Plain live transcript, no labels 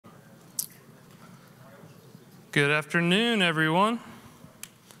Good afternoon, everyone.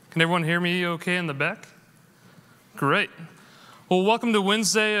 Can everyone hear me okay in the back? Great. Well, welcome to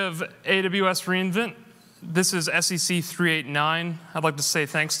Wednesday of AWS reInvent. This is SEC 389. I'd like to say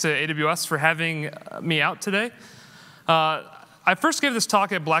thanks to AWS for having me out today. I first gave this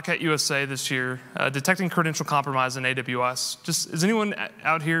talk at Black Hat USA this year, detecting credential compromise in AWS. Has anyone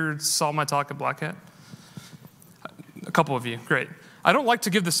out here saw my talk at Black Hat? A couple of you, great. I don't like to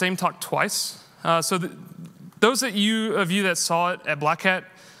give the same talk twice. Those of you that saw it at Black Hat,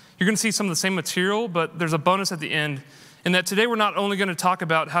 you're going to see some of the same material, but there's a bonus at the end, in that today we're not only going to talk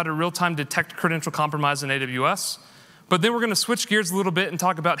about how to real-time detect credential compromise in AWS, but then we're going to switch gears a little bit and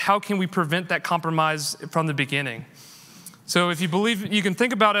talk about how can we prevent that compromise from the beginning. So if you believe, you can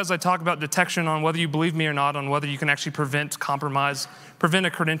think about as I talk about detection on whether you believe me or not, on whether you can actually prevent compromise, prevent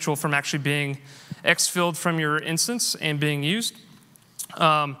a credential from actually being exfilled from your instance and being used.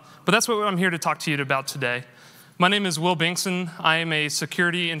 But that's what I'm here to talk to you about today. My name is Will Binkson. I am a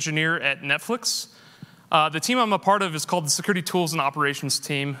security engineer at Netflix. The team I'm a part of is called the Security Tools and Operations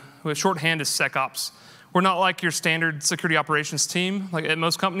team, which shorthand is SecOps. We're not like your standard security operations team, like at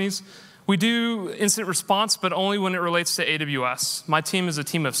most companies. We do incident response, but only when it relates to AWS. My team is a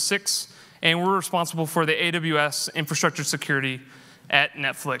team of 6, and we're responsible for the AWS infrastructure security at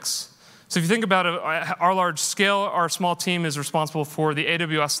Netflix. So if you think about it, our large scale, our small team is responsible for the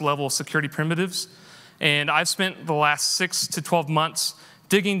AWS level security primitives. And I've spent the last 6 to 12 months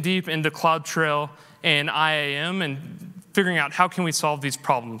digging deep into CloudTrail and IAM and figuring out how can we solve these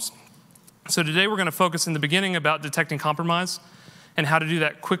problems. So today we're going to focus in the beginning about detecting compromise and how to do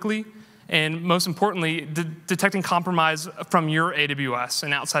that quickly. And most importantly, detecting compromise from your AWS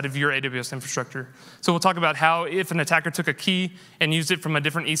and outside of your AWS infrastructure. So we'll talk about how if an attacker took a key and used it from a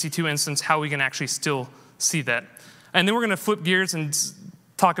different EC2 instance, how we can actually still see that. And then we're going to flip gears and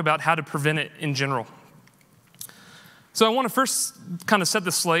talk about how to prevent it in general. So I want to first kind of set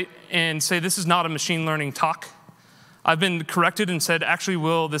the slate and say this is not a machine learning talk. I've been corrected and said, actually,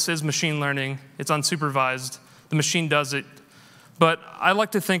 Will, this is machine learning. It's unsupervised. The machine does it. But I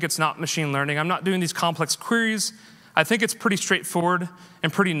like to think it's not machine learning. I'm not doing these complex queries. I think it's pretty straightforward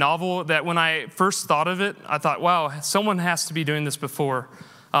and pretty novel that when I first thought of it, I thought, wow, someone has to be doing this before.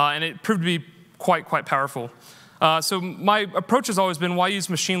 And it proved to be quite powerful. So my approach has always been, why use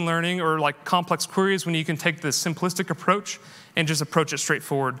machine learning or like complex queries when you can take the simplistic approach and just approach it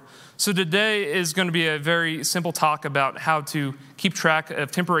straightforward? So today is going to be a very simple talk about how to keep track of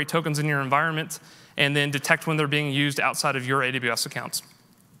temporary tokens in your environment and then detect when they're being used outside of your AWS accounts.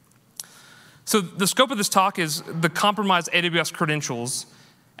 So the scope of this talk is the compromised AWS credentials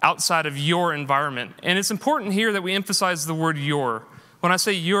outside of your environment. And it's important here that we emphasize the word your. When I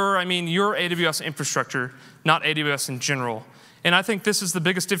say your, I mean your AWS infrastructure, not AWS in general. And I think this is the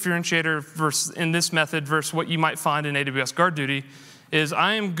biggest differentiator in this method versus what you might find in AWS GuardDuty, is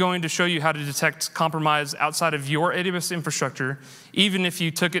I am going to show you how to detect compromise outside of your AWS infrastructure, even if you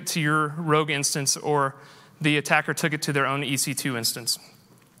took it to your rogue instance or the attacker took it to their own EC2 instance.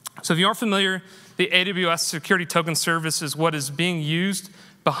 So if you aren't familiar, the AWS Security Token Service is what is being used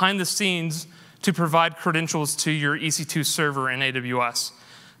behind the scenes to provide credentials to your EC2 server in AWS.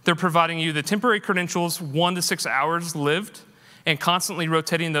 They're providing you the temporary credentials 1 to 6 hours lived and constantly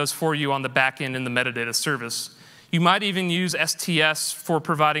rotating those for you on the back end in the metadata service. You might even use STS for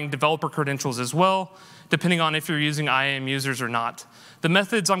providing developer credentials as well, depending on if you're using IAM users or not. The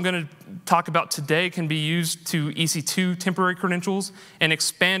methods I'm going to talk about today can be used to EC2 temporary credentials and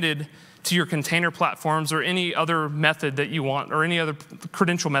expanded to your container platforms or any other method that you want, or any other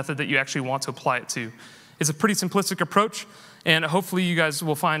credential method that you actually want to apply it to. It's a pretty simplistic approach, and hopefully you guys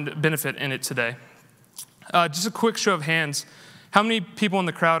will find benefit in it today. Just a quick show of hands. How many people in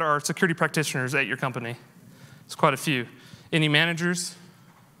the crowd are security practitioners at your company? It's quite a few. Any managers?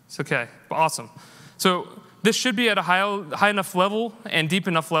 It's okay, awesome. So this should be at a high enough level and deep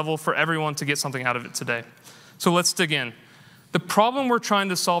enough level for everyone to get something out of it today. So let's dig in. The problem we're trying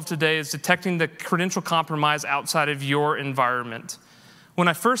to solve today is detecting the credential compromise outside of your environment. When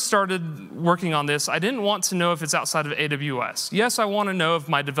I first started working on this, I didn't want to know if it's outside of AWS. Yes, I want to know if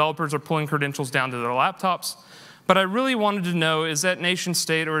my developers are pulling credentials down to their laptops, but I really wanted to know, is that nation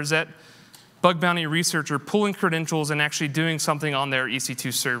state or is that bug bounty researcher pulling credentials and actually doing something on their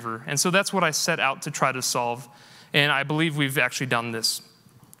EC2 server? And so that's what I set out to try to solve, and I believe we've actually done this.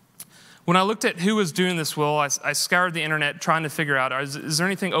 When I looked at who was doing this, Will, I scoured the internet trying to figure out, is there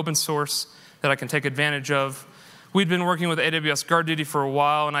anything open source that I can take advantage of? We'd been working with AWS GuardDuty for a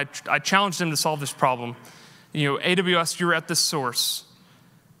while, and I challenged them to solve this problem. You know, AWS, you're at the source.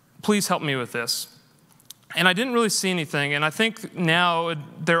 Please help me with this. And I didn't really see anything. And I think now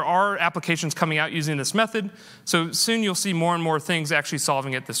there are applications coming out using this method. So soon you'll see more and more things actually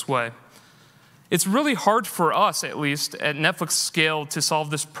solving it this way. It's really hard for us, at least, at Netflix scale to solve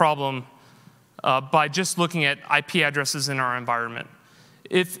this problem by just looking at IP addresses in our environment.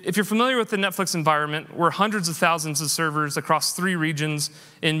 If you're familiar with the Netflix environment, we're hundreds of thousands of servers across 3 regions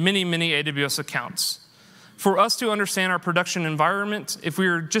in many, many AWS accounts. For us to understand our production environment, if we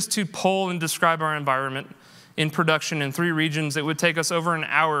were just to poll and describe our environment in production in 3 regions, it would take us over an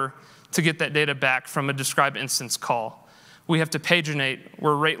hour to get that data back from a describe instance call. We have to paginate,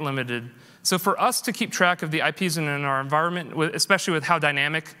 we're rate limited. So for us to keep track of the IPs in our environment, especially with how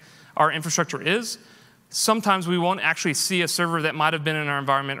dynamic our infrastructure is, sometimes we won't actually see a server that might have been in our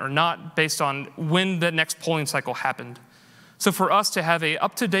environment or not based on when the next polling cycle happened. So for us to have an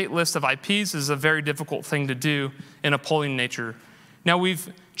up-to-date list of IPs is a very difficult thing to do in a polling nature. Now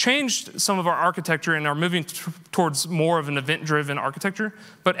we've changed some of our architecture and are moving towards more of an event-driven architecture,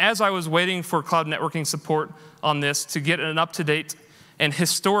 but as I was waiting for cloud networking support on this to get an up-to-date and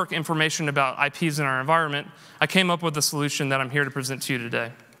historic information about IPs in our environment, I came up with a solution that I'm here to present to you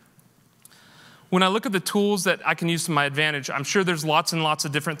today. When I look at the tools that I can use to my advantage, I'm sure there's lots and lots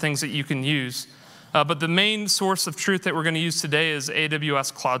of different things that you can use. But the main source of truth that we're going to use today is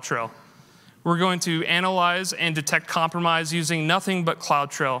AWS CloudTrail. We're going to analyze and detect compromise using nothing but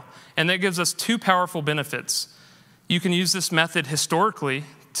CloudTrail. And that gives us 2 powerful benefits. You can use this method historically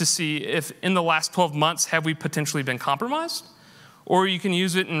to see if in the last 12 months have we potentially been compromised, or you can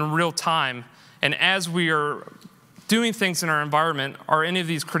use it in real time. And as we are doing things in our environment, are any of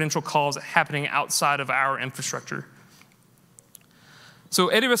these credential calls happening outside of our infrastructure? So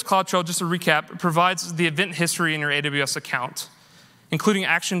AWS CloudTrail, just to recap, provides the event history in your AWS account, including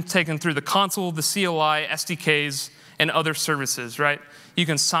action taken through the console, the CLI, SDKs, and other services, right? You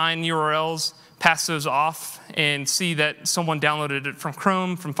can sign URLs, pass those off, and see that someone downloaded it from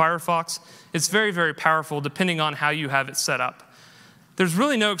Chrome, from Firefox. It's very, very powerful depending on how you have it set up. There's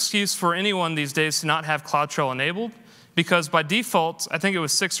really no excuse for anyone these days to not have CloudTrail enabled, because by default, I think it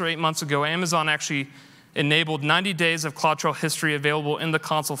was 6 or 8 months ago, Amazon actually enabled 90 days of CloudTrail history available in the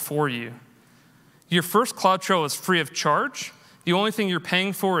console for you. Your first CloudTrail is free of charge. The only thing you're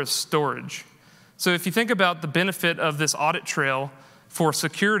paying for is storage. So if you think about the benefit of this audit trail for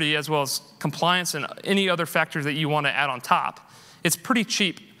security as well as compliance and any other factors that you want to add on top, it's pretty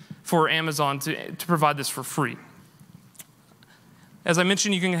cheap for Amazon to provide this for free. As I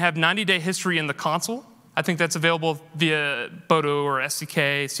mentioned, you can have 90-day history in the console. I think that's available via Boto or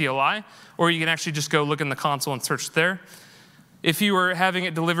SDK, CLI, or you can actually just go look in the console and search there. If you were having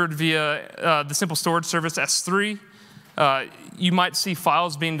it delivered via the simple storage service S3, you might see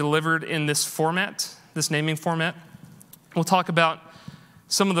files being delivered in this format, this naming format. We'll talk about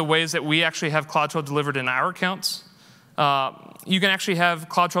some of the ways that we actually have CloudTrail delivered in our accounts. You can actually have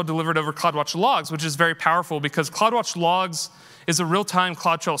CloudTrail delivered over CloudWatch logs, which is very powerful because CloudWatch logs is a real-time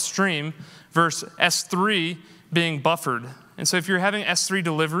CloudTrail stream versus S3 being buffered. And so if you're having S3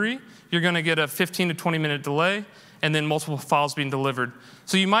 delivery, you're going to get a 15 to 20-minute delay and then multiple files being delivered.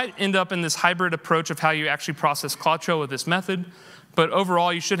 So you might end up in this hybrid approach of how you actually process CloudTrail with this method. But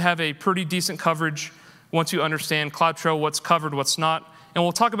overall, you should have a pretty decent coverage once you understand CloudTrail, what's covered, what's not. And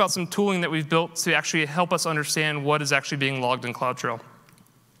we'll talk about some tooling that we've built to actually help us understand what is actually being logged in CloudTrail.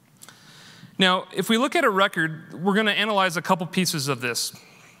 Now, if we look at a record, we're going to analyze a couple pieces of this.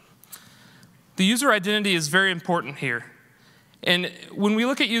 The user identity is very important here. And when we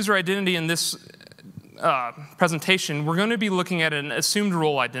look at user identity in this presentation, we're going to be looking at an assumed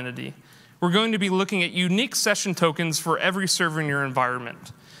role identity. We're going to be looking at unique session tokens for every server in your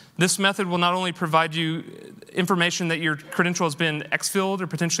environment. This method will not only provide you information that your credential has been exfilled or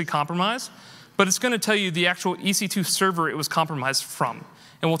potentially compromised, but it's going to tell you the actual EC2 server it was compromised from.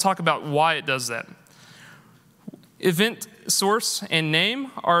 And we'll talk about why it does that. Event source and name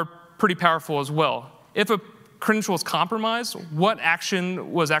are pretty powerful as well. If a credential is compromised, what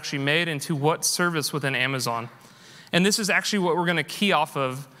action was actually made and to what service within Amazon? And this is actually what we're going to key off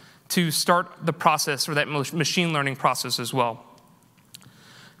of to start the process or that machine learning process as well.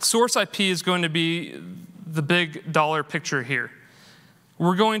 Source IP is going to be the big dollar picture here.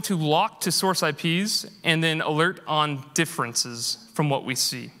 We're going to lock to source IPs and then alert on differences from what we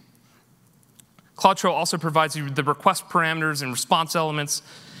see. CloudTrail also provides you the request parameters and response elements,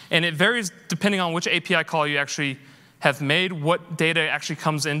 and it varies depending on which API call you actually have made, what data actually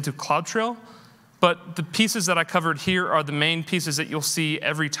comes into CloudTrail. But the pieces that I covered here are the main pieces that you'll see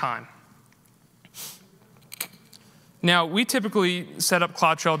every time. Now, we typically set up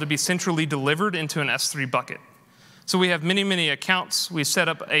CloudTrail to be centrally delivered into an S3 bucket. So we have many, many accounts. We set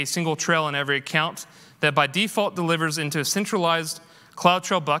up a single trail in every account that by default delivers into a centralized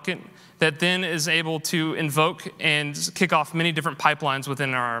CloudTrail bucket that then is able to invoke and kick off many different pipelines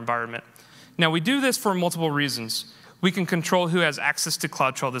within our environment. Now, we do this for multiple reasons. We can control who has access to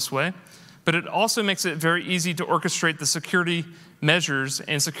CloudTrail this way, but it also makes it very easy to orchestrate the security measures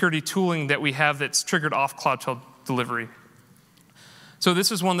and security tooling that we have that's triggered off CloudTrail delivery. So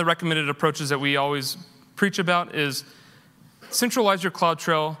this is one of the recommended approaches that we always preach about is centralize your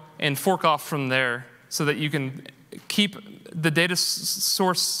CloudTrail and fork off from there so that you can keep the data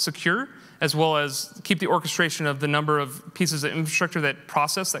source secure, as well as keep the orchestration of the number of pieces of infrastructure that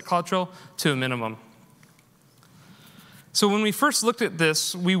process that CloudTrail to a minimum. So when we first looked at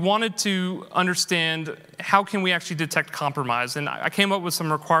this, we wanted to understand how can we actually detect compromise. And I came up with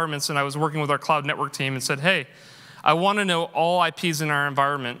some requirements, and I was working with our cloud network team and said, hey, I want to know all IPs in our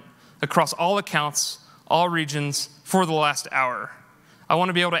environment across all accounts, all regions for the last hour. I want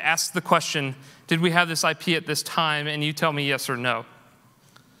to be able to ask the question, did we have this IP at this time? And you tell me yes or no.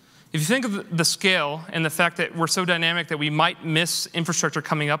 If you think of the scale and the fact that we're so dynamic that we might miss infrastructure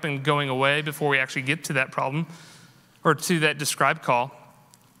coming up and going away before we actually get to that problem or to that describe call,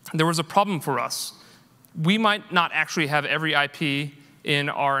 there was a problem for us. We might not actually have every IP in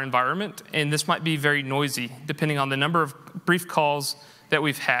our environment, and this might be very noisy depending on the number of brief calls that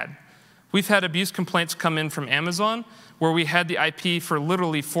we've had. We've had abuse complaints come in from Amazon where we had the IP for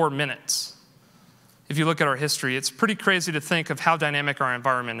literally 4 minutes. If you look at our history, it's pretty crazy to think of how dynamic our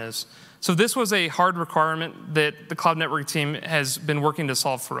environment is. So this was a hard requirement that the cloud network team has been working to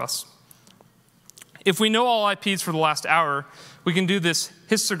solve for us. If we know all IPs for the last hour, we can do this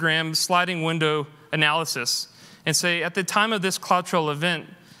histogram sliding window analysis and say, at the time of this CloudTrail event,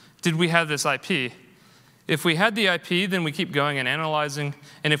 did we have this IP? If we had the IP, then we keep going and analyzing.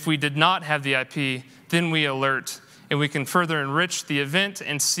 And if we did not have the IP, then we alert. And we can further enrich the event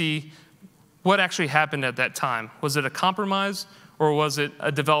and see what actually happened at that time. Was it a compromise, or was it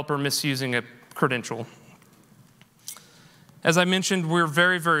a developer misusing a credential? As I mentioned, we're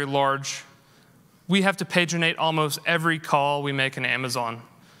very, very large. We have to paginate almost every call we make in Amazon.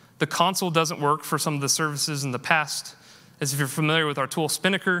 The console doesn't work for some of the services in the past. As if you're familiar with our tool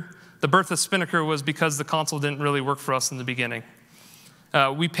Spinnaker, the birth of Spinnaker was because the console didn't really work for us in the beginning.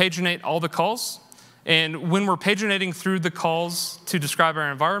 We paginate all the calls. And when we're paginating through the calls to describe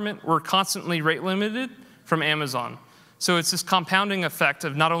our environment, we're constantly rate limited from Amazon. So it's this compounding effect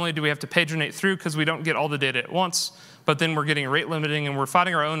of not only do we have to paginate through because we don't get all the data at once, but then we're getting rate limiting, and we're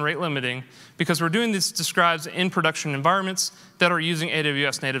fighting our own rate limiting because we're doing these describes in production environments that are using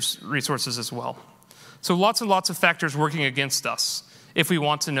AWS native resources as well. So lots and lots of factors working against us if we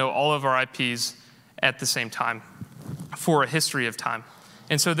want to know all of our IPs at the same time for a history of time.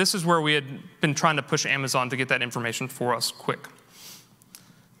 And so this is where we had been trying to push Amazon to get that information for us quick.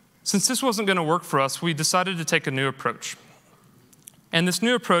 Since this wasn't going to work for us, we decided to take a new approach. And this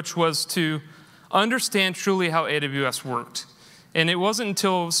new approach was to understand truly how AWS worked. And it wasn't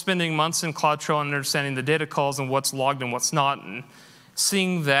until spending months in CloudTrail and understanding the data calls and what's logged and what's not, and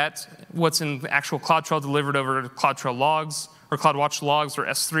seeing that what's in actual CloudTrail delivered over CloudTrail logs, or CloudWatch logs, or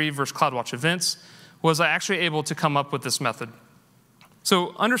S3 versus CloudWatch events, was I actually able to come up with this method.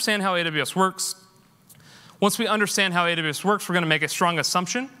 So understand how AWS works. Once we understand how AWS works, we're going to make a strong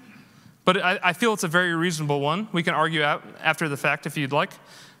assumption. But I feel it's a very reasonable one. We can argue out after the fact if you'd like.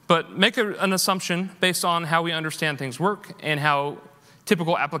 But make an assumption based on how we understand things work and how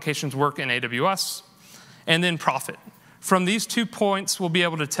typical applications work in AWS. And then profit. From these 2 points, we'll be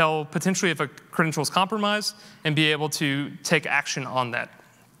able to tell potentially if a credential is compromised and be able to take action on that.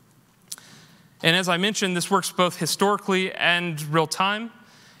 And as I mentioned, this works both historically and real time.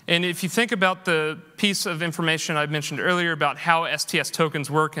 And if you think about the piece of information I mentioned earlier about how STS tokens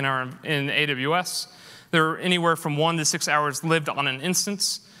work in AWS, they're anywhere from 1 to 6 hours lived on an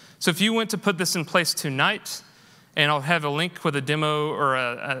instance. So if you went to put this in place tonight, and I'll have a link with a demo or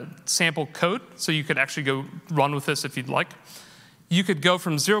a sample code, so you could actually go run with this if you'd like, you could go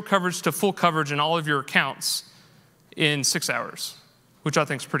from 0 coverage to full coverage in all of your accounts in 6 hours, which I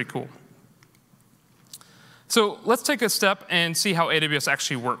think is pretty cool. So let's take a step and see how AWS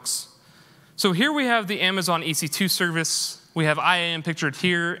actually works. So here we have the Amazon EC2 service. We have IAM pictured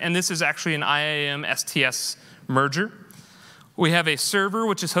here, and this is actually an IAM STS merger. We have a server,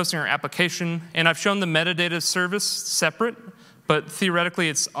 which is hosting our application, and I've shown the metadata service separate, but theoretically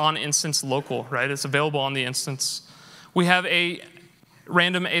it's on instance local, right? It's available on the instance. We have a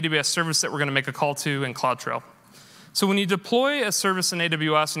random AWS service that we're going to make a call to in CloudTrail. So when you deploy a service in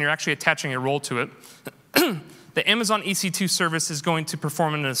AWS and you're actually attaching a role to it, the Amazon EC2 service is going to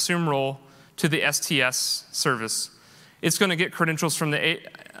perform an assume role to the STS service. It's going to get credentials from the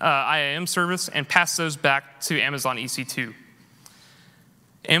IAM service and pass those back to Amazon EC2.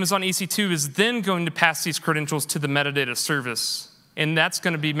 Amazon EC2 is then going to pass these credentials to the metadata service, and that's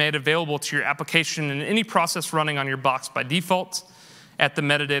going to be made available to your application and any process running on your box by default at the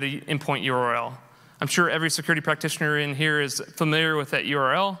metadata endpoint URL. I'm sure every security practitioner in here is familiar with that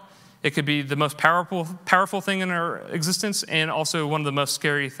URL. It could be the most powerful thing in our existence, and also one of the most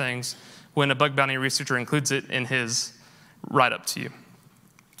scary things when a bug bounty researcher includes it in his write-up to you.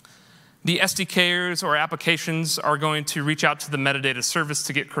 The SDKers or applications are going to reach out to the metadata service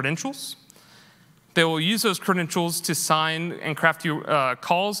to get credentials. They will use those credentials to sign and craft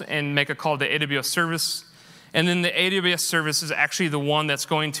calls and make a call to the AWS service. And then the AWS service is actually the one that's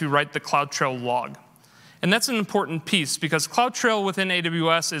going to write the CloudTrail log. And that's an important piece because CloudTrail within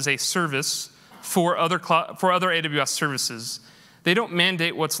AWS is a service for other AWS services. They don't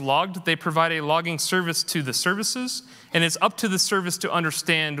mandate what's logged. They provide a logging service to the services, and it's up to the service to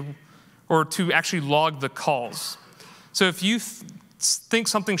understand or to actually log the calls. So if you think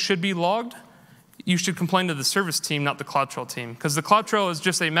something should be logged, you should complain to the service team, not the CloudTrail team, because the CloudTrail is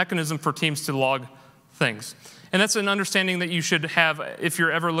just a mechanism for teams to log things. And that's an understanding that you should have if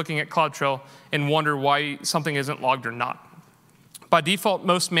you're ever looking at CloudTrail and wonder why something isn't logged or not. By default,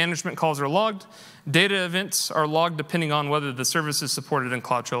 most management calls are logged. Data events are logged depending on whether the service is supported in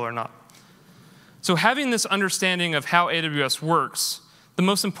CloudTrail or not. So having this understanding of how AWS works, the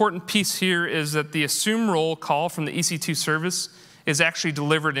most important piece here is that the assume role call from the EC2 service is actually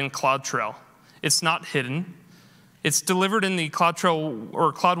delivered in CloudTrail. It's not hidden. It's delivered in the CloudTrail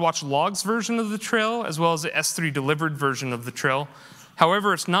or CloudWatch logs version of the trail, as well as the S3 delivered version of the trail.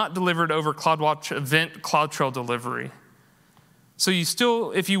 However, it's not delivered over CloudWatch event CloudTrail delivery. So you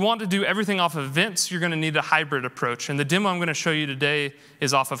still, if you want to do everything off of events, you're going to need a hybrid approach. And the demo I'm going to show you today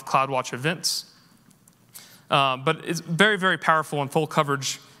is off of CloudWatch events. But it's very, very powerful and full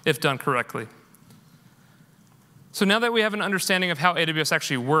coverage if done correctly. So now that we have an understanding of how AWS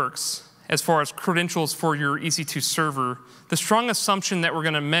actually works, as far as credentials for your EC2 server, the strong assumption that we're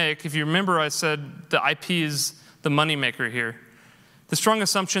going to make, if you remember I said the IP is the moneymaker here. The strong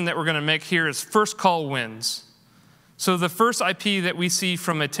assumption that we're going to make here is first call wins. So the first IP that we see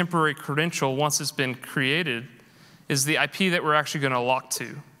from a temporary credential once it's been created is the IP that we're actually going to lock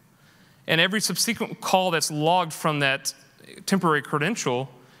to. And every subsequent call that's logged from that temporary credential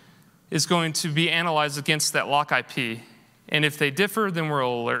is going to be analyzed against that lock IP. And if they differ, then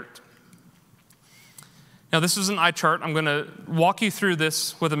we'll alert. Now, this is an eye chart. I'm going to walk you through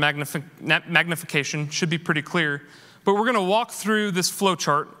this with a magnification. Should be pretty clear. But we're going to walk through this flow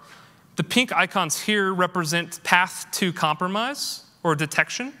chart. The pink icons here represent path to compromise or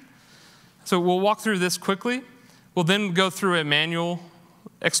detection. So we'll walk through this quickly. We'll then go through a manual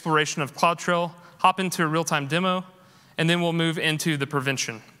exploration of CloudTrail, hop into a real-time demo, and then we'll move into the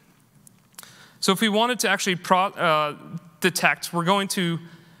prevention. So if we wanted to actually detect, we're going to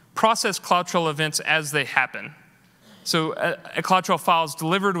process CloudTrail events as they happen. So a CloudTrail file is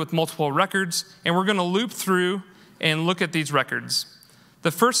delivered with multiple records, and we're going to loop through and look at these records.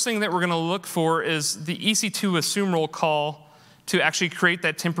 The first thing that we're going to look for is the EC2 assume role call to actually create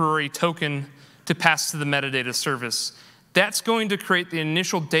that temporary token to pass to the metadata service. That's going to create the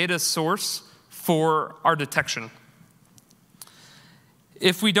initial data source for our detection.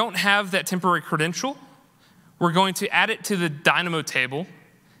 If we don't have that temporary credential, we're going to add it to the Dynamo table,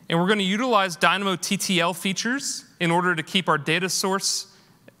 and we're going to utilize Dynamo TTL features in order to keep our data source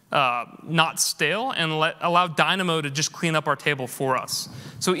not stale and allow Dynamo to just clean up our table for us.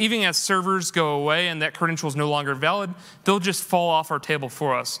 So even as servers go away and that credential is no longer valid, they'll just fall off our table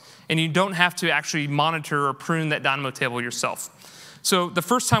for us. And you don't have to actually monitor or prune that Dynamo table yourself. So the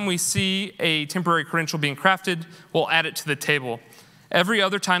first time we see a temporary credential being crafted, we'll add it to the table. Every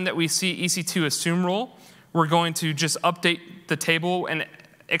other time that we see EC2 assume role, we're going to just update the table and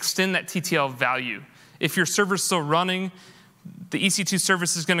extend that TTL value. If your server's still running, the EC2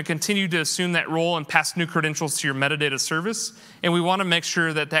 service is going to continue to assume that role and pass new credentials to your metadata service. And we want to make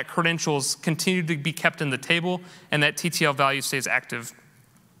sure that that credentials continue to be kept in the table and that TTL value stays active.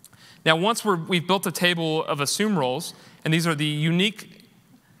 Now, once we've built a table of assume roles, and these are the unique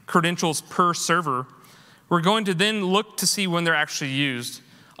credentials per server, we're going to then look to see when they're actually used.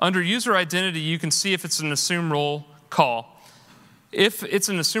 Under user identity, you can see if it's an assume role call. If it's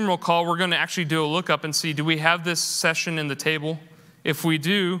an assume role call, we're going to actually do a lookup and see, do we have this session in the table? If we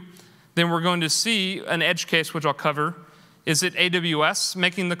do, then we're going to see an edge case, which I'll cover. Is it AWS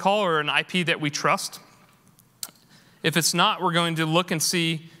making the call or an IP that we trust? If it's not, we're going to look and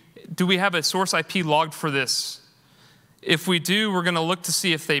see, do we have a source IP logged for this? If we do, we're going to look to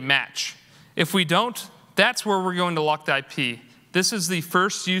see if they match. If we don't, that's where we're going to lock the IP. This is the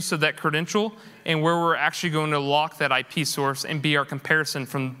first use of that credential and where we're actually going to lock that IP source and be our comparison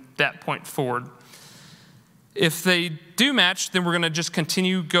from that point forward. If they do match, then we're going to just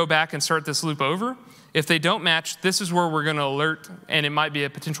continue, go back and start this loop over. If they don't match, this is where we're going to alert, and it might be a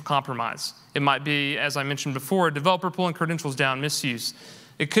potential compromise. It might be, as I mentioned before, a developer pulling credentials down, misuse.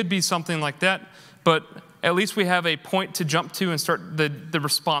 It could be something like that, but at least we have a point to jump to and start the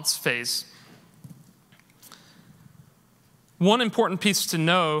response phase. One important piece to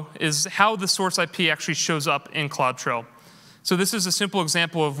know is how the source IP actually shows up in CloudTrail. So this is a simple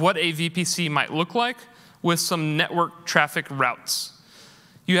example of what a VPC might look like with some network traffic routes.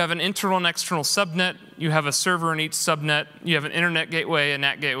 You have an internal and external subnet, you have a server in each subnet, you have an internet gateway, a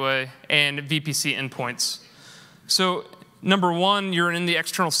NAT gateway, and VPC endpoints. So number one, you're in the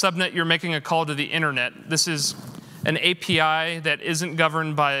external subnet, you're making a call to the internet. This is an API that isn't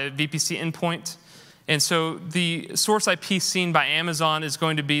governed by a VPC endpoint. And so the source IP seen by Amazon is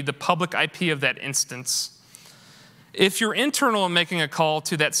going to be the public IP of that instance. If you're internal and making a call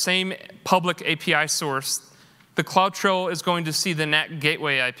to that same public API source, the CloudTrail is going to see the NAT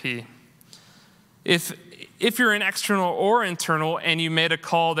gateway IP. If you're an external or internal and you made a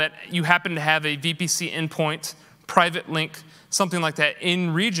call that you happen to have a VPC endpoint, private link, something like that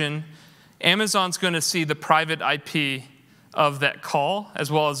in region, Amazon's going to see the private IP of that call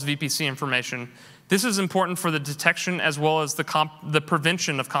as well as VPC information. This is important for the detection as well as the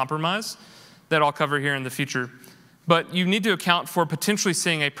prevention of compromise that I'll cover here in the future. But you need to account for potentially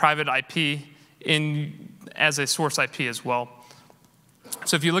seeing a private IP as a source IP as well.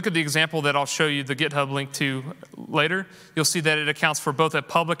 So if you look at the example that I'll show you the GitHub link to later, you'll see that it accounts for both a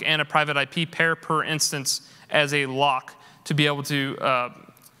public and a private IP pair per instance as a lock to be able to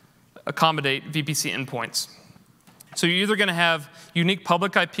accommodate VPC endpoints. So you're either going to have unique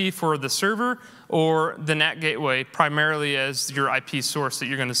public IP for the server or the NAT gateway primarily as your IP source that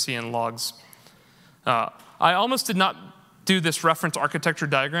you're going to see in logs. I almost did not do this reference architecture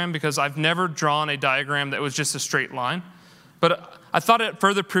diagram because I've never drawn a diagram that was just a straight line. But I thought it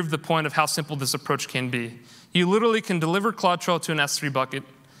further proved the point of how simple this approach can be. You literally can deliver CloudTrail to an S3 bucket,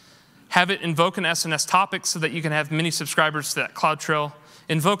 have it invoke an SNS topic so that you can have many subscribers to that CloudTrail,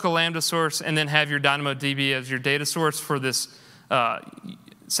 invoke a Lambda source, and then have your DynamoDB as your data source for this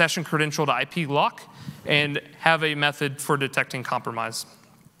session credential to IP lock, and have a method for detecting compromise.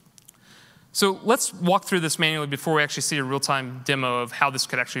 So let's walk through this manually before we actually see a real-time demo of how this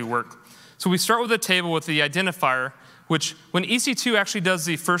could actually work. So we start with a table with the identifier, which when EC2 actually does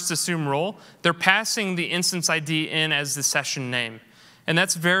the first assume role, they're passing the instance ID in as the session name. And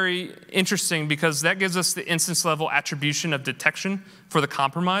that's very interesting because that gives us the instance level attribution of detection for the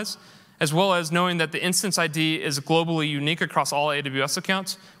compromise, as well as knowing that the instance ID is globally unique across all AWS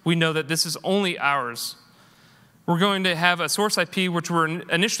accounts. We know that this is only ours. We're going to have a source IP, which we're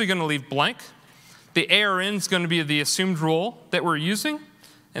initially going to leave blank. The ARN is going to be the assumed role that we're using.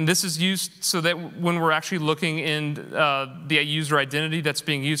 And this is used so that when we're actually looking in the user identity that's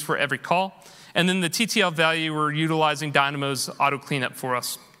being used for every call. And then the TTL value, we're utilizing Dynamo's auto cleanup for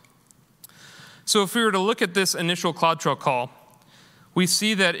us. So if we were to look at this initial CloudTrail call, we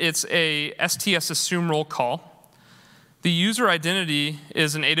see that it's a STS assume role call. The user identity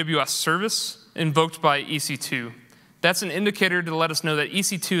is an AWS service invoked by EC2. That's an indicator to let us know that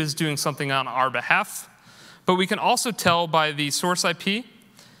EC2 is doing something on our behalf. But we can also tell by the source IP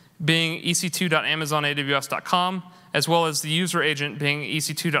being ec2.amazonaws.com, as well as the user agent being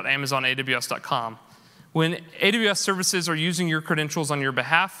ec2.amazonaws.com. When AWS services are using your credentials on your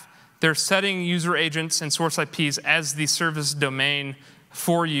behalf, they're setting user agents and source IPs as the service domain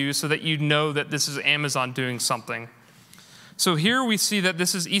for you so that you know that this is Amazon doing something. So here we see that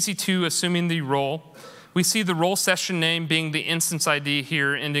this is EC2 assuming the role. We see the role session name being the instance ID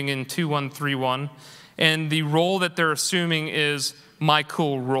here ending in 2131. And the role that they're assuming is my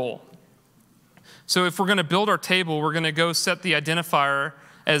cool role. So if we're going to build our table, we're going to go set the identifier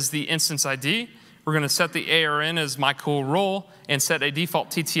as the instance ID. We're going to set the ARN as my cool role and set a default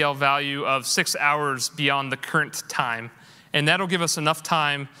TTL value of 6 hours beyond the current time. And that'll give us enough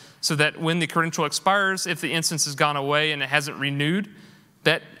time so that when the credential expires, if the instance has gone away and it hasn't renewed,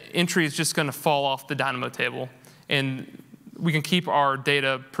 that entry is just going to fall off the Dynamo table. And we can keep our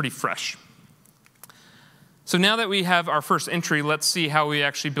data pretty fresh. So now that we have our first entry, let's see how we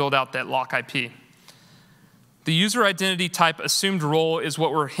actually build out that lock IP. The user identity type assumed role is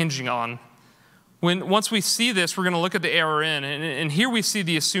what we're hinging on. Once we see this, we're going to look at the ARN, and here we see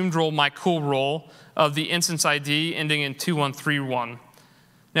the assumed role, my cool role, of the instance ID ending in 2131.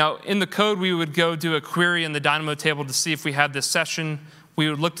 Now, in the code, we would go do a query in the Dynamo table to see if we had this session We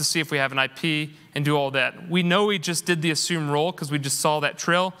would look to see if we have an IP and do all that. We know we just did the assume role because we just saw that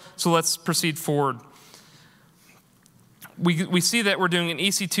trail, so let's proceed forward. We see that we're doing an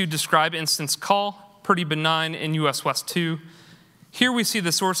EC2 describe instance call, pretty benign in US West 2. Here we see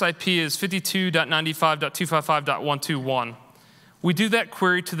the source IP is 52.95.255.121. We do that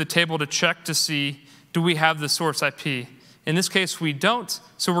query to the table to check to see, do we have the source IP? In this case, we don't,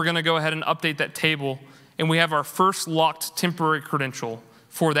 so we're going to go ahead and update that table, and we have our first locked temporary credential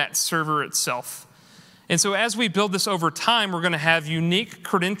for that server itself. And so as we build this over time, we're going to have unique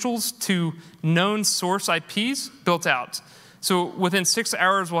credentials to known source IPs built out. So within 6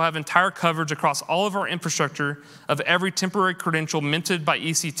 hours, we'll have entire coverage across all of our infrastructure of every temporary credential minted by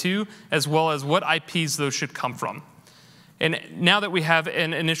EC2, as well as what IPs those should come from. And now that we have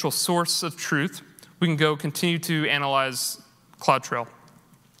an initial source of truth, we can go continue to analyze CloudTrail.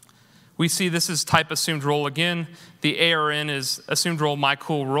 We see this is type assumed role again. The ARN is assumed role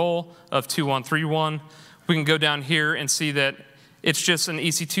mycool role of 2131. We can go down here and see that it's just an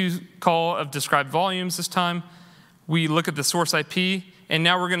EC2 call of described volumes this time. We look at the source IP, and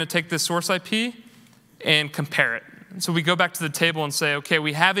now we're going to take this source IP and compare it. So we go back to the table and say, okay,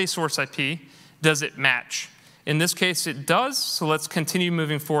 we have a source IP. Does it match? In this case, it does, so let's continue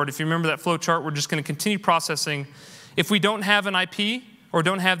moving forward. If you remember that flow chart, we're just going to continue processing. If we don't have an IP or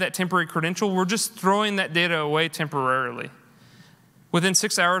don't have that temporary credential, we're just throwing that data away temporarily. Within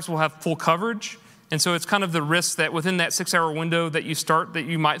 6 hours, we'll have full coverage. And so it's kind of the risk that within that 6-hour window that you start, that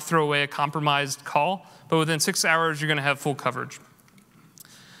you might throw away a compromised call. But within 6 hours, you're going to have full coverage.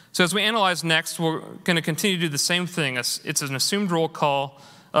 So as we analyze next, we're going to continue to do the same thing. It's an assumed role call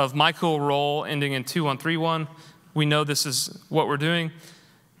of mycool role ending in 2131. We know this is what we're doing.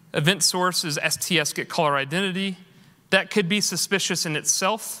 Event source is STS get caller identity. That could be suspicious in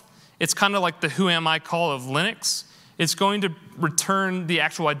itself. It's kind of like the who am I call of Linux. It's going to return the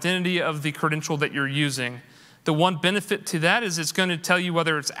actual identity of the credential that you're using. The one benefit to that is it's going to tell you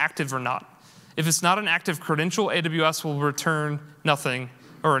whether it's active or not. If it's not an active credential, AWS will return nothing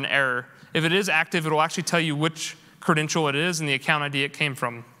or an error. If it is active, it'll actually tell you which credential it is and the account ID it came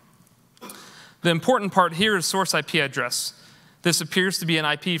from. The important part here is source IP address. This appears to be an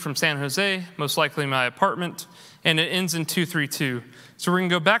IP from San Jose, most likely my apartment, and it ends in 232. So we're going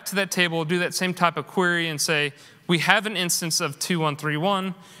to go back to that table, do that same type of query, and say, we have an instance of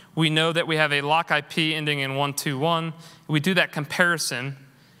 2131. We know that we have a lock IP ending in 121. We do that comparison.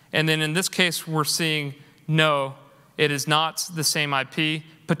 And then in this case, we're seeing, no, it is not the same IP,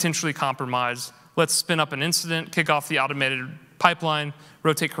 potentially compromised. Let's spin up an incident, kick off the automated pipeline,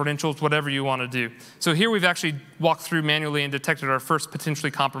 rotate credentials, whatever you want to do. So here we've actually walked through manually and detected our first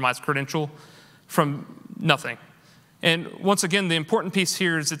potentially compromised credential from nothing. And once again, the important piece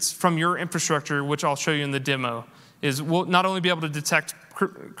here is it's from your infrastructure, which I'll show you in the demo, is we'll not only be able to detect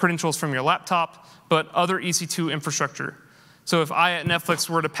credentials from your laptop, but other EC2 infrastructure. So if I at Netflix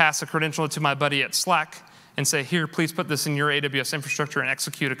were to pass a credential to my buddy at Slack and say, here, please put this in your AWS infrastructure and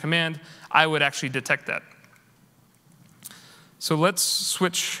execute a command, I would actually detect that. So let's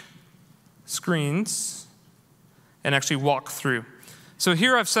switch screens and actually walk through. So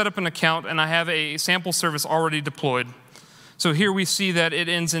here I've set up an account, and I have a sample service already deployed. So here we see that it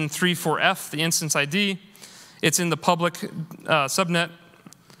ends in 34F, the instance ID. It's in the public subnet.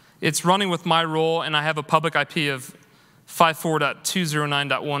 It's running with my role, and I have a public IP of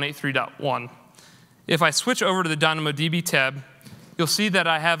 54.209.183.1. If I switch over to the DynamoDB tab, you'll see that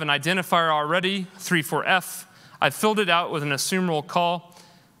I have an identifier already, 34F. I've filled it out with an assume role call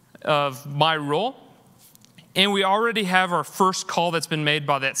of my role. And we already have our first call that's been made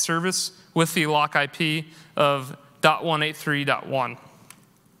by that service with the lock IP of .183.1.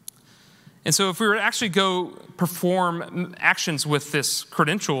 And so if we were to actually go perform actions with this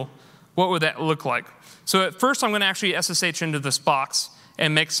credential, what would that look like? So at first, I'm going to actually SSH into this box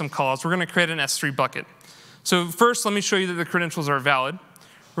and make some calls. We're going to create an S3 bucket. So first, let me show you that the credentials are valid.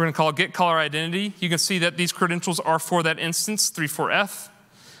 We're going to call get caller identity. You can see that these credentials are for that instance, 34F.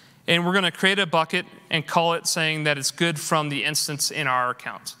 And we're going to create a bucket and call it saying that it's good from the instance in our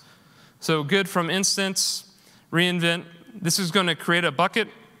account. So good from instance, reinvent. This is going to create a bucket.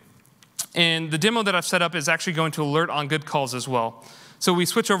 And the demo that I've set up is actually going to alert on good calls as well. So we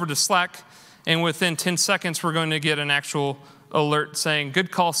switch over to Slack, and within 10 seconds, we're going to get an actual alert saying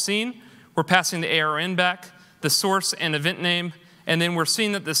good call seen. We're passing the ARN back, the source and event name, and then we're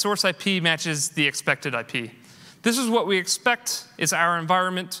seeing that the source IP matches the expected IP. This is what we expect is our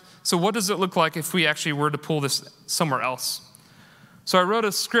environment. So what does it look like if we actually were to pull this somewhere else? So I wrote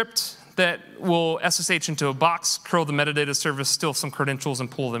a script that will SSH into a box, curl the metadata service, steal some credentials, and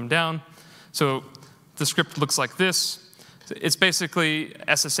pull them down. So the script looks like this. It's basically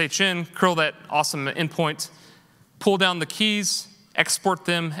SSH in, curl that awesome endpoint, pull down the keys, export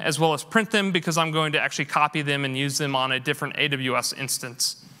them, as well as print them, because I'm going to actually copy them and use them on a different AWS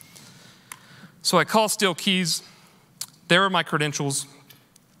instance. So I call steal keys. There are my credentials.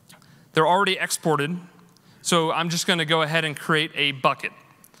 They're already exported, so I'm just going to go ahead and create a bucket.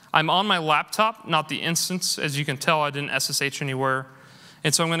 I'm on my laptop, not the instance. As you can tell, I didn't SSH anywhere.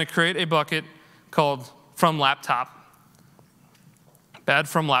 And so I'm going to create a bucket called from laptop, bad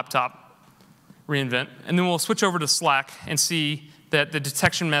from laptop, reInvent. And then we'll switch over to Slack and see that the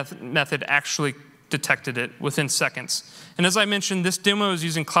detection method actually detected it within seconds. And as I mentioned, this demo is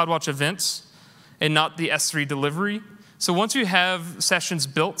using CloudWatch events and not the S3 delivery. So once you have sessions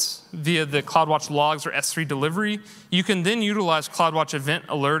built via the CloudWatch logs or S3 delivery, you can then utilize CloudWatch event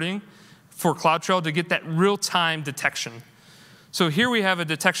alerting for CloudTrail to get that real-time detection. So here we have a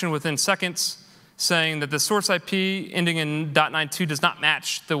detection within seconds saying that the source IP ending in .92 does not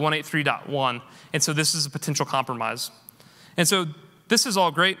match the 183.1, and so this is a potential compromise. And so this is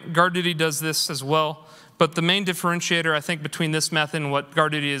all great. GuardDuty does this as well, but the main differentiator, I think, between this method and what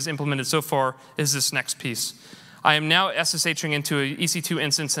GuardDuty has implemented so far is this next piece. I am now SSHing into an EC2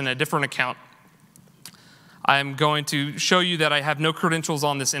 instance in a different account. I'm going to show you that I have no credentials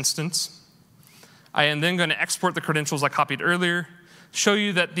on this instance. I am then going to export the credentials I copied earlier, show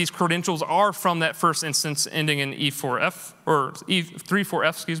you that these credentials are from that first instance ending in E4F, or E34F,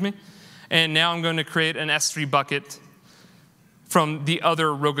 excuse me. And now I'm going to create an S3 bucket from the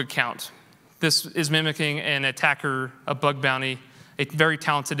other rogue account. This is mimicking an attacker, a bug bounty, a very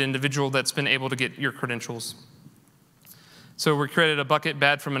talented individual that's been able to get your credentials. So we created a bucket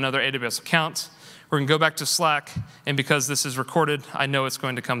bad from another AWS account. We're going to go back to Slack, and because this is recorded, I know it's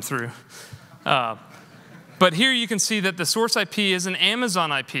going to come through. But here you can see that the source IP is an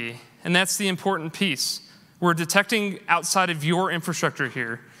Amazon IP, and that's the important piece. We're detecting outside of your infrastructure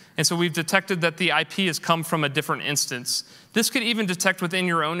here. And so we've detected that the IP has come from a different instance. This could even detect within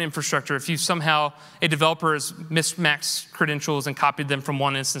your own infrastructure if you somehow, a developer has mismatched credentials and copied them from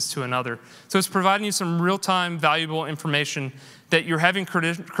one instance to another. So it's providing you some real-time valuable information that you're having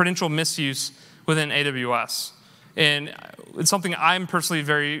credential misuse within AWS. And it's something I'm personally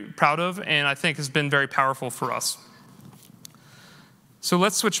very proud of and I think has been very powerful for us. So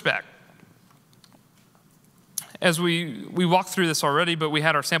let's switch back. As we walked through this already, but we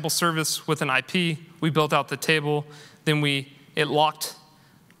had our sample service with an IP. We built out the table. Then it locked.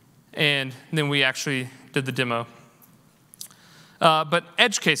 And then we actually did the demo. But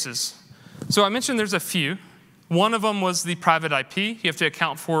edge cases. So I mentioned there's a few. One of them was the private IP. You have to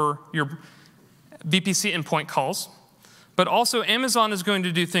account for your VPC endpoint calls. But also, Amazon is going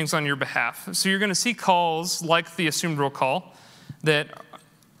to do things on your behalf. So you're going to see calls like the assumed role call that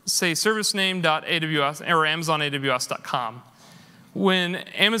say service name.aws or amazonaws.com. When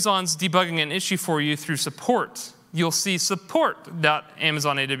Amazon's debugging an issue for you through support, you'll see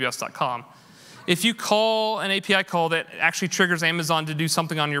support.amazonaws.com. If you call an API call that actually triggers Amazon to do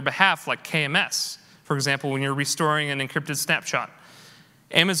something on your behalf, like KMS, for example, when you're restoring an encrypted snapshot,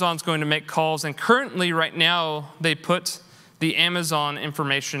 Amazon's going to make calls, and currently, right now, they put the Amazon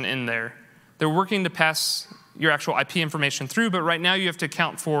information in there. They're working to pass your actual IP information through, but right now you have to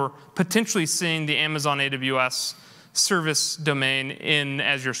account for potentially seeing the Amazon AWS service domain in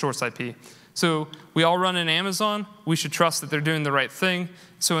as your source IP. So we all run in Amazon. We should trust that they're doing the right thing.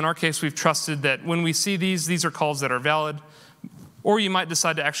 So in our case, we've trusted that when we see these are calls that are valid, or you might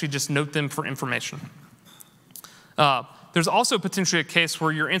decide to actually just note them for information. There's also potentially a case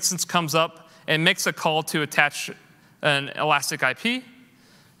where your instance comes up and makes a call to attach an Elastic IP.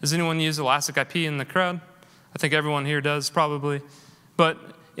 Does anyone use Elastic IP in the crowd? I think everyone here does, probably. But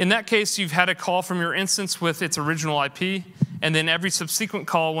in that case, you've had a call from your instance with its original IP, and then every subsequent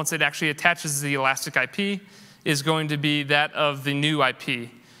call, once it actually attaches the Elastic IP, is going to be that of the new IP.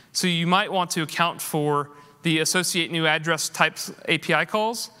 So you might want to account for the associate new address types API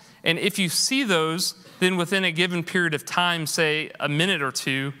calls, and if you see those, then within a given period of time, say a minute or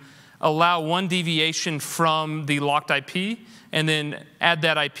two, allow one deviation from the locked IP, and then add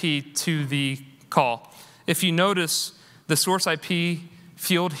that IP to the call. If you notice, the source IP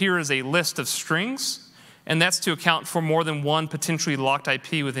field here is a list of strings, and that's to account for more than one potentially locked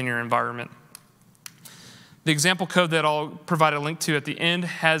IP within your environment. The example code that I'll provide a link to at the end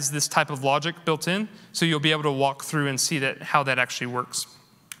has this type of logic built in, so you'll be able to walk through and see how that actually works.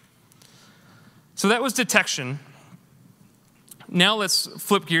 So that was detection. Now let's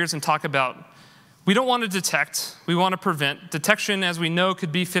flip gears and talk about, we don't want to detect, we want to prevent. Detection, as we know,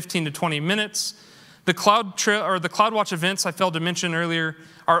 could be 15 to 20 minutes. The CloudWatch events I failed to mention earlier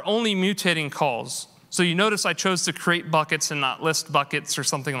are only mutating calls. So you notice I chose to create buckets and not list buckets or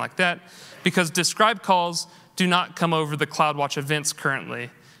something like that, because describe calls do not come over the CloudWatch events currently.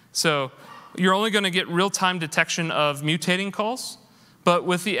 So you're only going to get real-time detection of mutating calls, but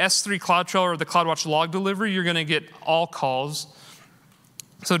with the S3 CloudTrail or the CloudWatch log delivery, you're going to get all calls.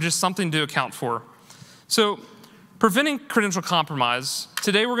 So just something to account for. So preventing credential compromise,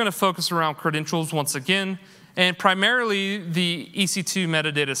 today we're going to focus around credentials once again, and primarily the EC2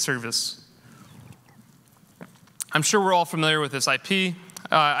 metadata service. I'm sure we're all familiar with this IP.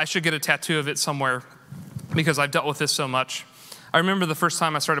 I should get a tattoo of it somewhere because I've dealt with this so much. I remember the first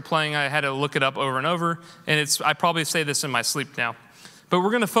time I started playing, I had to look it up over and over, and I probably say this in my sleep now. But we're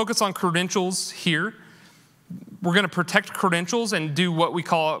going to focus on credentials here. We're going to protect credentials and do what we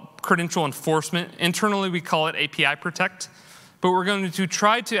call credential enforcement. Internally, we call it API protect. But we're going to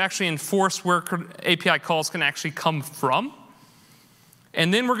try to actually enforce where API calls can actually come from.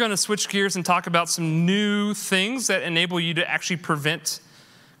 And then we're going to switch gears and talk about some new things that enable you to actually prevent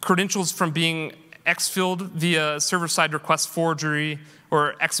credentials from being exfilled via server-side request forgery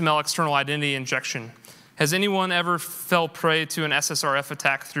or XML external identity injection. Has anyone ever fell prey to an SSRF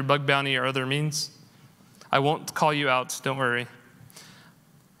attack through bug bounty or other means? I won't call you out, don't worry.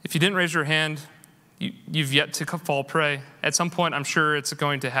 If you didn't raise your hand, you've yet to fall prey. At some point, I'm sure it's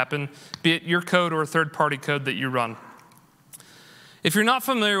going to happen, be it your code or third-party code that you run. If you're not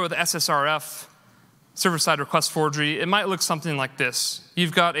familiar with SSRF, server-side request forgery, it might look something like this.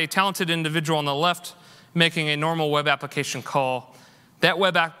 You've got a talented individual on the left making a normal web application call. That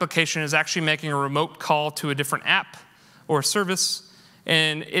web application is actually making a remote call to a different app or service,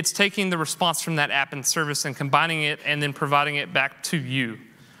 and it's taking the response from that app and service and combining it and then providing it back to you.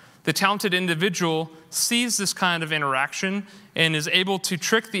 The talented individual sees this kind of interaction and is able to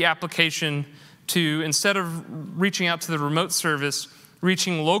trick the application to, instead of reaching out to the remote service,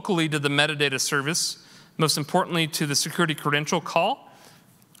 reaching locally to the metadata service, most importantly to the security credential call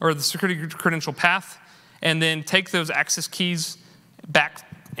or the security credential path, and then take those access keys back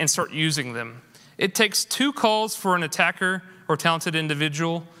and start using them. It takes 2 calls for an attacker or talented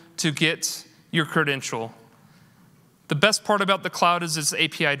individual to get your credential. The best part about the cloud is it's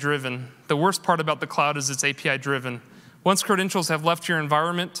API driven. The worst part about the cloud is it's API driven. Once credentials have left your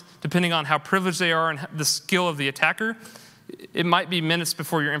environment, depending on how privileged they are and the skill of the attacker, it might be minutes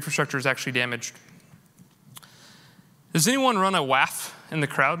before your infrastructure is actually damaged. Does anyone run a WAF in the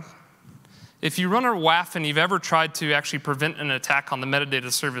crowd? If you run a WAF and you've ever tried to actually prevent an attack on the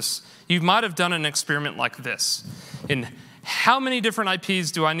metadata service, you might have done an experiment like this. In how many different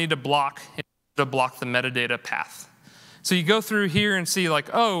IPs do I need to block the metadata path? So you go through here and see like,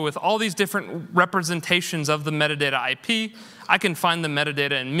 oh, with all these different representations of the metadata IP, I can find the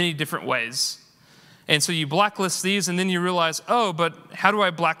metadata in many different ways. And so you blacklist these, and then you realize, oh, but how do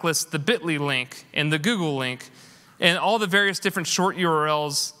I blacklist the Bitly link and the Google link and all the various different short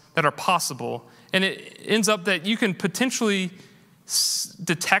URLs that are possible? And it ends up that you can potentially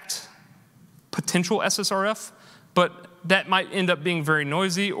detect potential SSRF, but that might end up being very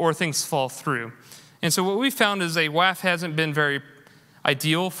noisy or things fall through. And so what we found is a WAF hasn't been very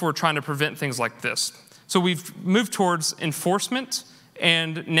ideal for trying to prevent things like this. So we've moved towards enforcement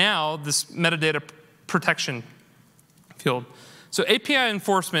and now this metadata protection field. So API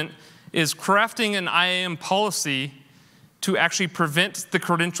enforcement is crafting an IAM policy to actually prevent the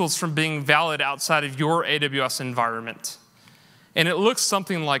credentials from being valid outside of your AWS environment. And it looks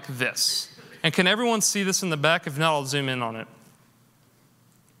something like this. And can everyone see this in the back? If not, I'll zoom in on it.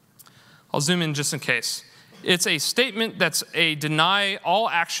 I'll zoom in just in case. It's a statement that's a deny all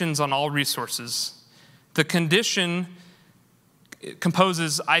actions on all resources. The condition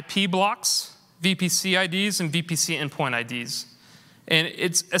composes IP blocks, VPC IDs, and VPC endpoint IDs. And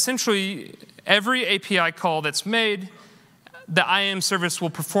it's essentially every API call that's made, the IAM service will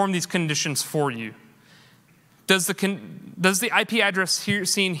perform these conditions for you. Does the IP address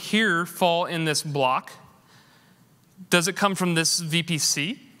seen here fall in this block? Does it come from this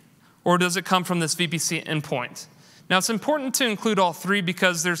VPC? Or does it come from this VPC endpoint? Now, it's important to include all 3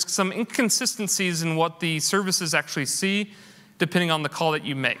 because there's some inconsistencies in what the services actually see depending on the call that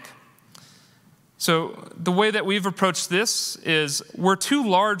you make. So the way that we've approached this is we're too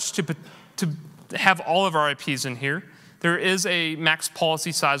large to have all of our IPs in here. There is a max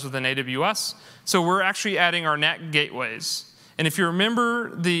policy size within AWS, so we're actually adding our NAT gateways. And if you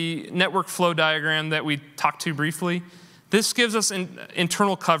remember the network flow diagram that we talked to briefly, this gives us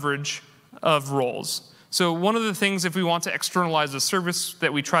internal coverage of roles. So one of the things, if we want to externalize a service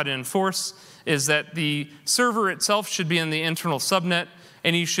that we try to enforce, is that the server itself should be in the internal subnet,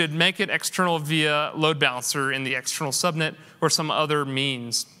 and you should make it external via load balancer in the external subnet or some other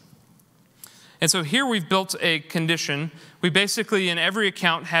means. And so here we've built a condition. We basically, in every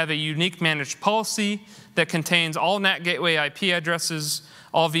account, have a unique managed policy that contains all NAT gateway IP addresses,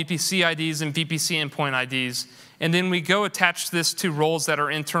 all VPC IDs and VPC endpoint IDs. And then we go attach this to roles that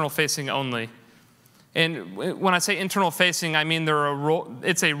are internal facing only. And when I say internal facing, I mean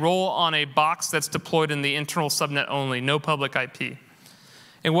it's a role on a box that's deployed in the internal subnet only, no public IP.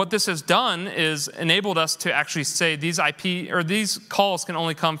 And what this has done is enabled us to actually say these calls can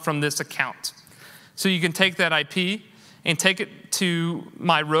only come from this account. So you can take that IP and take it to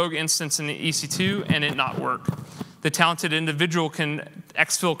my rogue instance in the EC2 and it not work. The talented individual can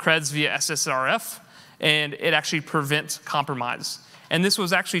exfil creds via SSRF, and it actually prevents compromise. And this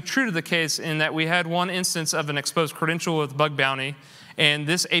was actually true to the case in that we had one instance of an exposed credential with bug bounty, and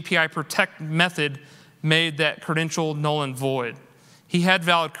this API protect method made that credential null and void. He had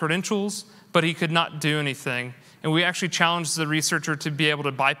valid credentials, but he could not do anything. And we actually challenged the researcher to be able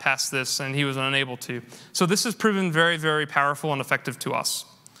to bypass this, and he was unable to. So this has proven very, very powerful and effective to us.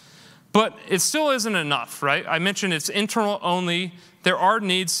 But it still isn't enough, right? I mentioned it's internal only. There are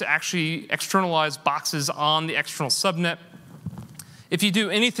needs to actually externalize boxes on the external subnet. If you do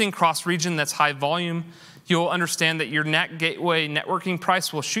anything cross-region that's high volume, you'll understand that your NAT gateway networking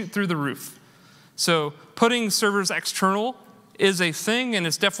price will shoot through the roof. So putting servers external is a thing, and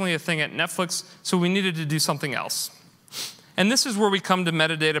it's definitely a thing at Netflix, so we needed to do something else. And this is where we come to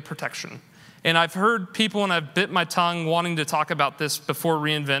metadata protection. And I've heard people, and I've bit my tongue wanting to talk about this before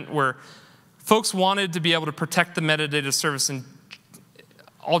reInvent, where folks wanted to be able to protect the metadata service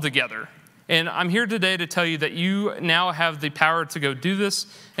altogether. And I'm here today to tell you that you now have the power to go do this.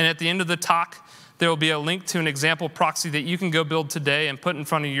 And at the end of the talk, there will be a link to an example proxy that you can go build today and put in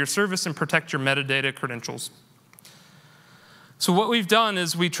front of your service and protect your metadata credentials. So what we've done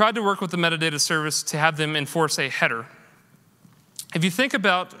is we tried to work with the metadata service to have them enforce a header. If you think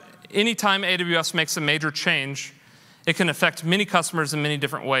about any time AWS makes a major change, it can affect many customers in many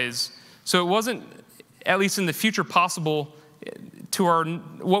different ways. So it wasn't, at least in the future, possible to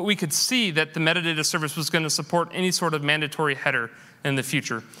what we could see that the metadata service was going to support any sort of mandatory header in the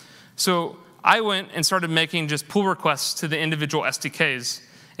future. So I went and started making just pull requests to the individual SDKs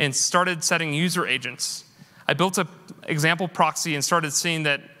and started setting user agents. I built an example proxy and started seeing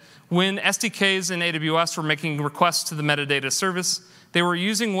that when SDKs in AWS were making requests to the metadata service, they were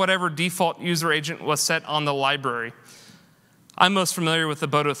using whatever default user agent was set on the library. I'm most familiar with the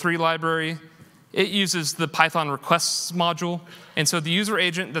Boto3 library. It uses the Python requests module. And so the user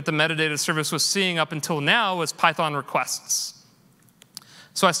agent that the metadata service was seeing up until now was Python requests.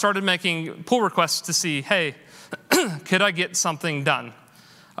 So I started making pull requests to see, hey, could I get something done?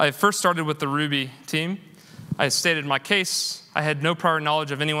 I first started with the Ruby team. I stated my case. I had no prior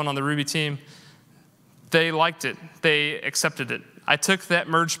knowledge of anyone on the Ruby team. They liked it. They accepted it. I took that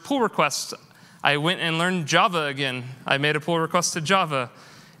merged pull request. I went and learned Java again. I made a pull request to Java.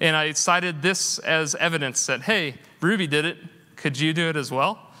 And I cited this as evidence that, hey, Ruby did it. Could you do it as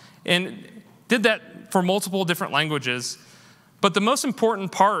well? And did that for multiple different languages. But the most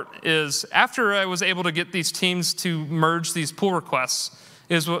important part is after I was able to get these teams to merge these pull requests,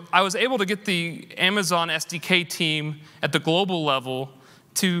 is I was able to get the Amazon SDK team at the global level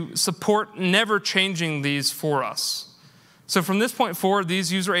to support never changing these for us. So from this point forward,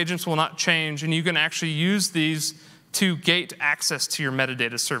 these user agents will not change, and you can actually use these to gate access to your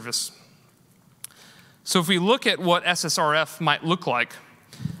metadata service. So if we look at what SSRF might look like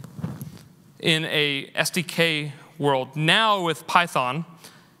in a SDK world, now with Python,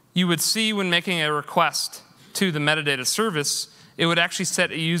 you would see when making a request to the metadata service, it would actually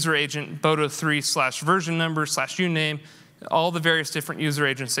set a user agent Boto3 /version number /uname, all the various different user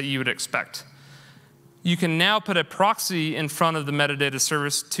agents that you would expect. You can now put a proxy in front of the metadata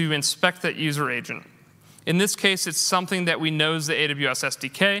service to inspect that user agent. In this case, it's something that we know is the AWS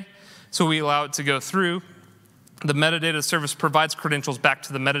SDK, so we allow it to go through. The metadata service provides credentials back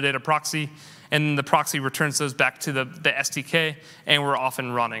to the metadata proxy, and then the proxy returns those back to the SDK, and we're off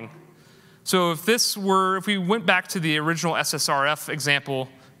and running. So if we went back to the original SSRF example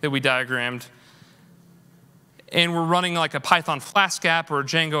that we diagrammed, and we're running like a Python Flask app or a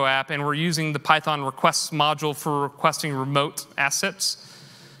Django app, and we're using the Python requests module for requesting remote assets,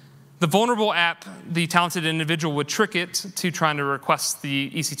 the vulnerable app, the talented individual would trick it to trying to request the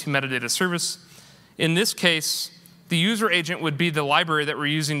EC2 metadata service. In this case, the user agent would be the library that we're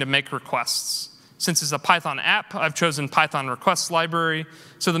using to make requests. Since it's a Python app, I've chosen Python requests library.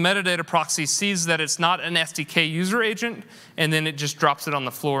 So the metadata proxy sees that it's not an SDK user agent, and then it just drops it on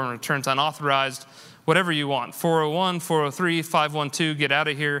the floor and returns unauthorized, whatever you want. 401, 403, 512, get out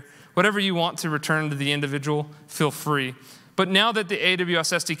of here. Whatever you want to return to the individual, feel free. But now that the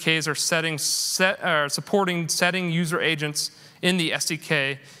AWS SDKs are supporting setting user agents in the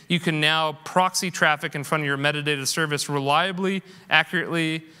SDK, you can now proxy traffic in front of your metadata service reliably,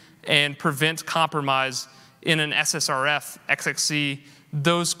 accurately, and prevent compromise in an SSRF, XXC,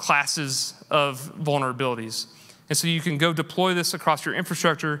 those classes of vulnerabilities. And so you can go deploy this across your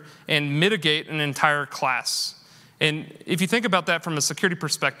infrastructure and mitigate an entire class. And if you think about that from a security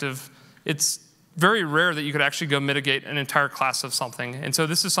perspective, it's very rare that you could actually go mitigate an entire class of something. And so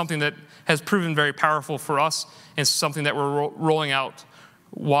this is something that has proven very powerful for us, and something that we're rolling out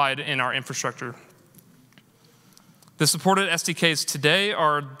wide in our infrastructure. The supported SDKs today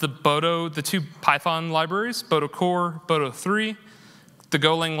are the two Python libraries, Boto Core, Boto 3, the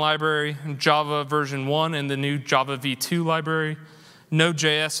Golang library, Java version 1, and the new Java v2 library,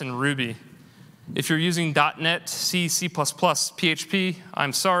 Node.js, and Ruby. If you're using .NET, C, C++, PHP,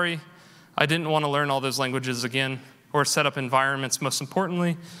 I'm sorry. I didn't want to learn all those languages again, or set up environments, most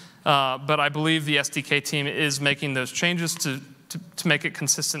importantly. But I believe the SDK team is making those changes to make it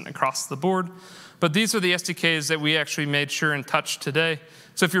consistent across the board. But these are the SDKs that we actually made sure and touched today.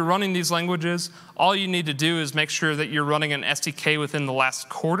 So if you're running these languages, all you need to do is make sure that you're running an SDK within the last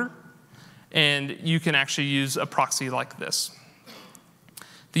quarter, and you can actually use a proxy like this.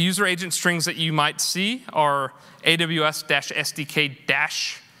 The user agent strings that you might see are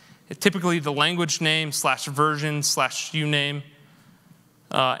AWS-SDK-, typically the language name /version /uname.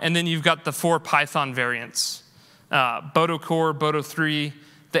 And then you've got the 4 Python variants. Boto Core, Boto 3,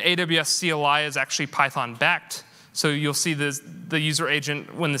 the AWS CLI is actually Python backed. So you'll see the user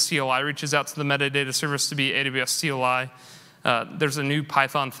agent when the CLI reaches out to the metadata service to be AWS CLI. There's a new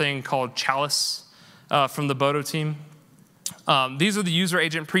Python thing called Chalice from the Boto team. These are the user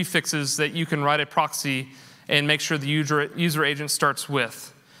agent prefixes that you can write a proxy and make sure the user agent starts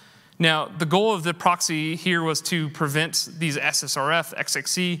with. Now, the goal of the proxy here was to prevent these SSRF,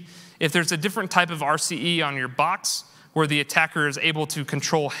 XXC. If there's a different type of RCE on your box where the attacker is able to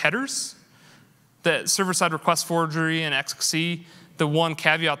control headers, the server-side request forgery and XXC, the one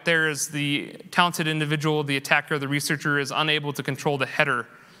caveat there is the talented individual, the attacker, the researcher is unable to control the header,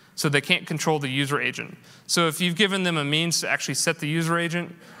 so they can't control the user agent. So if you've given them a means to actually set the user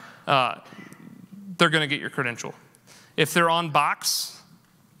agent, they're going to get your credential. If they're on box,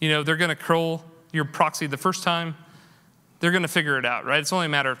 they're going to curl your proxy the first time. They're going to figure it out, right? It's only a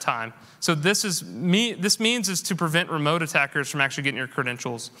matter of time. So this means is to prevent remote attackers from actually getting your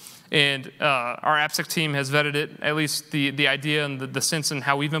credentials. And our AppSec team has vetted it, at least the idea and the sense and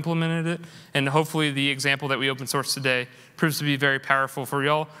how we've implemented it. And hopefully the example that we open source today proves to be very powerful for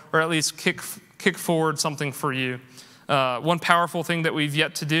y'all, or at least kick forward something for you. One powerful thing that we've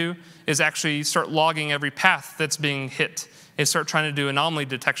yet to do is actually start logging every path that's being hit, and start trying to do anomaly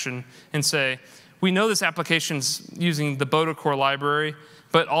detection and say, we know this application's using the Boto Core library,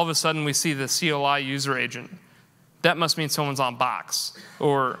 but all of a sudden we see the CLI user agent. That must mean someone's on box.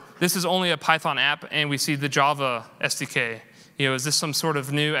 Or this is only a Python app and we see the Java SDK. Is this some sort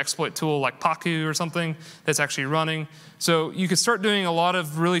of new exploit tool like Paku or something that's actually running? So you can start doing a lot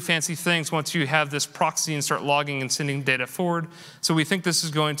of really fancy things once you have this proxy and start logging and sending data forward. So we think this is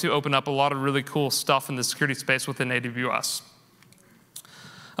going to open up a lot of really cool stuff in the security space within AWS.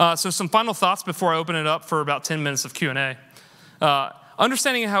 So some final thoughts before I open it up for about 10 minutes of Q&A.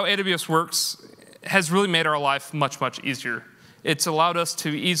 Understanding how AWS works has really made our life much, much easier. It's allowed us to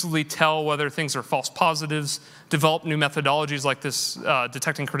easily tell whether things are false positives, develop new methodologies like this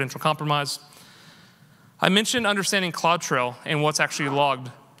detecting credential compromise. I mentioned understanding CloudTrail and what's actually logged.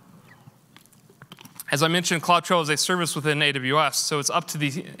 As I mentioned, CloudTrail is a service within AWS, so it's up to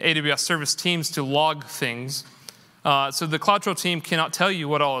the AWS service teams to log things. So the CloudTrail team cannot tell you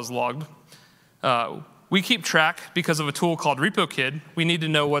what all is logged. We keep track because of a tool called RepoKid. We need to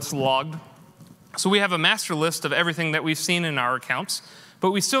know what's logged. So we have a master list of everything that we've seen in our accounts,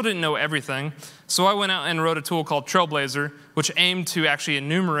 but we still didn't know everything. So I went out and wrote a tool called Trailblazer, which aimed to actually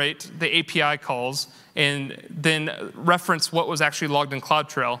enumerate the API calls and then reference what was actually logged in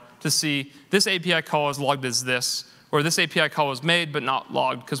CloudTrail to see this API call is logged as this, or this API call was made but not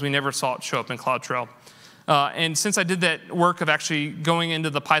logged because we never saw it show up in CloudTrail. And since I did that work of actually going into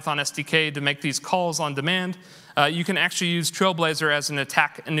the Python SDK to make these calls on demand, you can actually use Trailblazer as an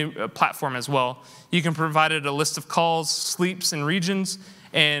attack platform as well. You can provide it a list of calls, sleeps, and regions,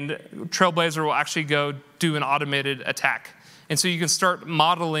 and Trailblazer will actually go do an automated attack. And so you can start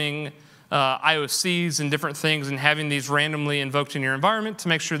modeling IOCs and different things and having these randomly invoked in your environment to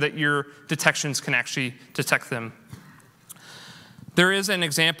make sure that your detections can actually detect them. There is an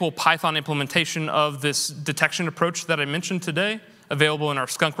example Python implementation of this detection approach that I mentioned today, available in our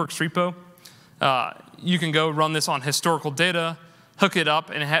Skunkworks repo. You can go run this on historical data, hook it up,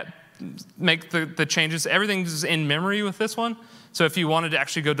 and make the changes. Everything's in memory with this one. So if you wanted to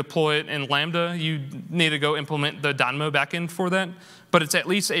actually go deploy it in Lambda, you need to go implement the Dynamo backend for that. But it's at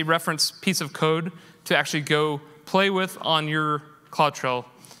least a reference piece of code to actually go play with on your CloudTrail.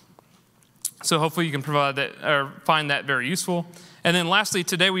 So hopefully you can provide that or find that very useful. And then lastly,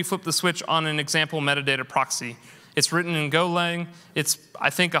 today we flipped the switch on an example metadata proxy. It's written in Golang. It's, I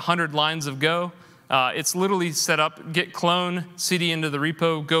think, 100 lines of Go. It's literally set up, git clone, cd into the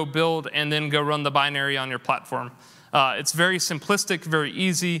repo, go build, and then go run the binary on your platform. It's very simplistic, very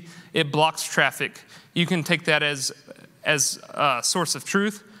easy. It blocks traffic. You can take that as a source of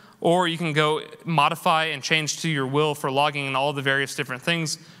truth, or you can go modify and change to your will for logging and all the various different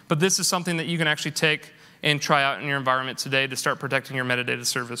things. But this is something that you can actually take and try out in your environment today to start protecting your metadata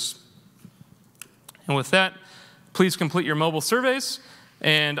service. And with that, please complete your mobile surveys.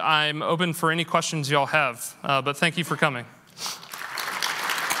 And I'm open for any questions y'all have. But thank you for coming.